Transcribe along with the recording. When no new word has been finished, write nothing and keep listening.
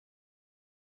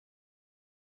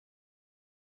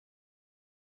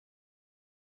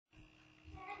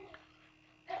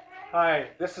Hi,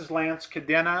 this is Lance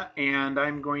Cadena, and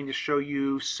I'm going to show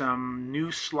you some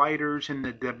new sliders in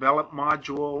the Develop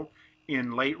module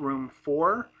in Lightroom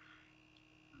 4.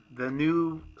 The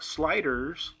new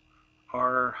sliders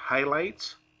are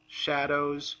highlights,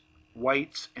 shadows,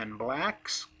 whites, and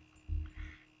blacks.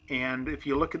 And if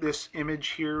you look at this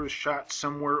image here, it was shot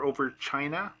somewhere over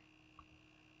China.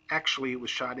 Actually, it was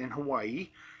shot in Hawaii,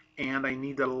 and I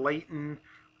need to lighten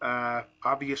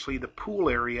obviously the pool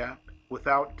area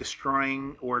without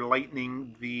destroying or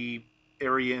lightening the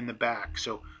area in the back.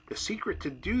 So the secret to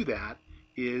do that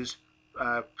is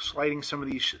sliding some of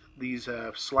these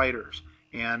sliders,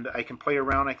 and I can play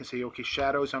around. I can say, okay,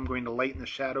 shadows, I'm going to lighten the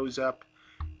shadows up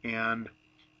and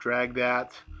drag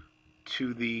that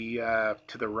to the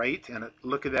right, and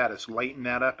look at that, it's lightened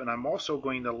that up. And I'm also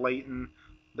going to lighten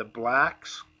the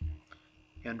blacks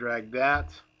and drag that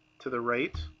to the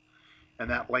right, and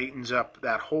that lightens up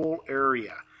that whole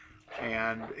area.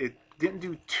 And it didn't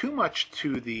do too much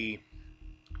to the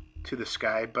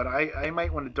sky, but I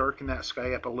might want to darken that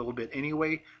sky up a little bit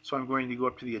anyway. So I'm going to go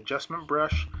up to the adjustment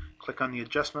brush, click on the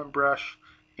adjustment brush,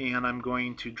 and I'm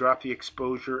going to drop the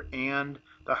exposure and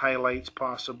the highlights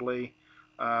possibly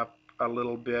a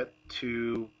little bit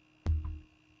to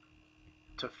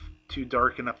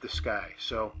darken up the sky.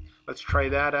 So let's try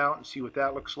that out and see what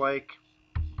that looks like.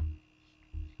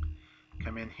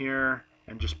 Come in here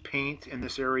and just paint in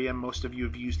this area. Most of you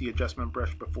have used the adjustment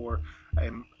brush before.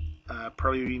 I'm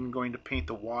probably even going to paint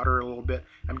the water a little bit.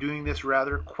 I'm doing this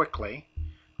rather quickly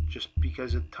just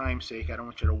because of time's sake. I don't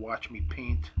want you to watch me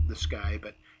paint the sky,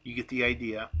 but you get the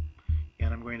idea.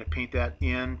 And I'm going to paint that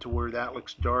in to where that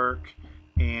looks dark,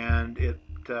 and it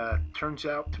turns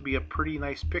out to be a pretty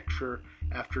nice picture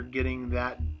after getting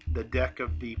the deck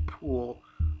of the pool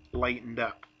lightened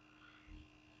up.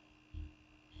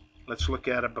 Let's look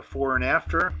at a before and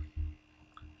after.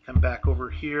 Come back over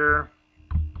here,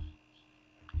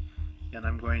 and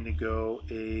I'm going to go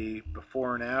a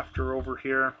before and after over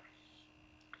here.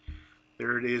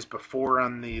 There it is, before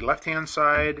on the left hand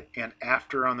side and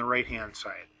after on the right hand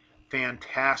side.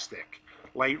 Fantastic.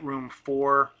 Lightroom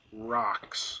 4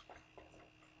 rocks.